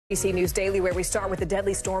NBC News Daily, where we start with the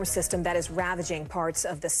deadly storm system that is ravaging parts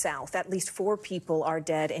of the South. At least 4 people are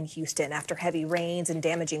dead in Houston after heavy rains and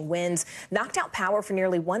damaging winds knocked out power for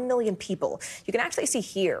nearly 1 million people. You can actually see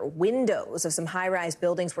here windows of some high-rise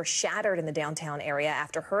buildings were shattered in the downtown area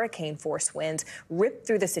after hurricane-force winds ripped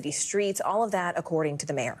through the city streets. All of that, according to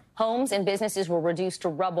the mayor. Homes and businesses were reduced to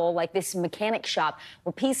rubble, like this mechanic shop,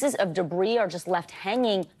 where pieces of debris are just left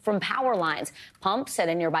hanging from power lines. Pumps at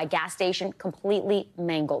a nearby gas station completely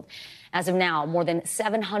mangled. As of now, more than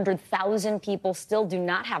 700,000 people still do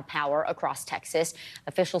not have power across Texas.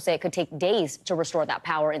 Officials say it could take days to restore that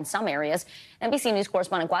power in some areas. NBC News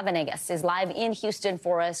correspondent Squad Venegas is live in Houston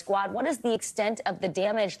for us. Squad, what is the extent of the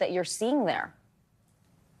damage that you're seeing there?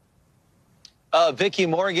 Vicki,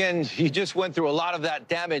 Morgan, you just went through a lot of that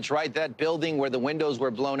damage, right? That building where the windows were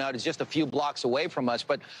blown out is just a few blocks away from us.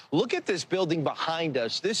 But look at this building behind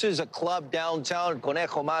us. This is a club downtown,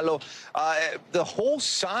 Conejo Malo. The whole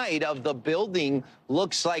side of the building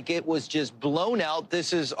looks like it was just blown out.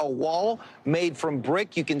 This is a wall made from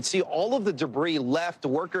brick. You can see all of the debris left. The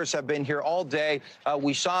workers have been here all day.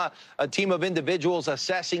 We saw a team of individuals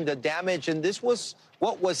assessing the damage, and this was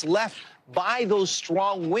what was left by those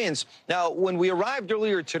strong winds. Now, when we arrived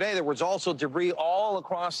earlier today, there was also debris all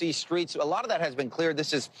across these streets. A lot of that has been cleared.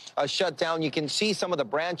 This is shut down. You can see some of the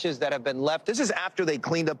branches that have been left. This is after they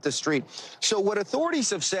cleaned up the street. So what authorities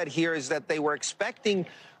have said here is that they were expecting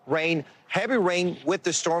rain, heavy rain with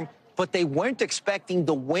the storm, but they weren't expecting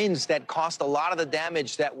the winds that caused a lot of the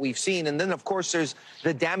damage that we've seen. And then, of course, there's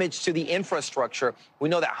the damage to the infrastructure. We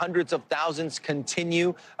know that hundreds of thousands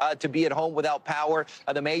continue to be at home without power.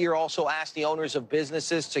 The mayor also asked the owners of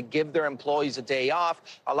businesses to give their employees a day off.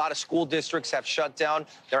 A lot of school districts have shut down.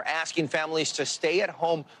 They're asking families to stay at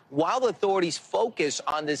home while the authorities focus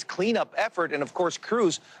on this cleanup effort. And, of course,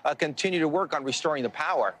 crews continue to work on restoring the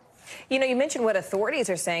power. You know, you mentioned what authorities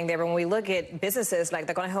are saying there, but when we look at businesses like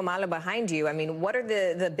the Conejo Malo behind you, I mean, what are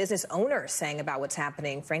the business owners saying about what's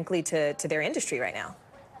happening, frankly, to their industry right now?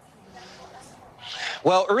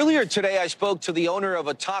 Well, earlier today, I spoke to the owner of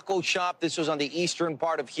a taco shop. This was on the eastern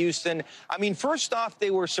part of Houston. I mean, first off, they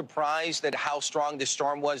were surprised at how strong the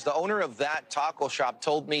storm was. The owner of that taco shop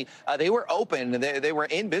told me they were open. They were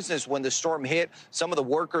in business when the storm hit. Some of the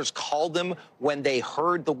workers called them when they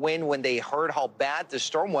heard the wind, when they heard how bad the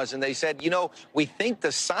storm was. And they said, you know, we think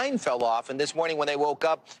the sign fell off. And this morning when they woke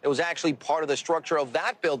up, it was actually part of the structure of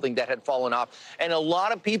that building that had fallen off. And a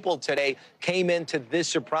lot of people today came into this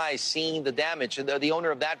surprise seeing the damage. The owner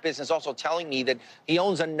of that business also telling me that he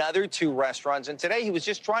owns another 2 restaurants. And today he was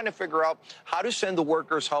just trying to figure out how to send the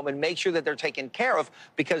workers home and make sure that they're taken care of,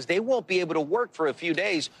 because they won't be able to work for a few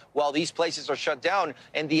days while these places are shut down.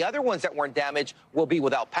 And the other ones that weren't damaged will be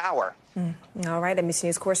without power. All right. NBC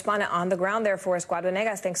News correspondent on the ground there for us, Squad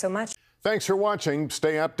Venegas. Thanks so much. Thanks for watching.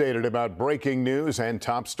 Stay updated about breaking news and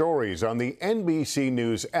top stories on the NBC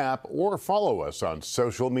News app or follow us on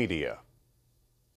social media.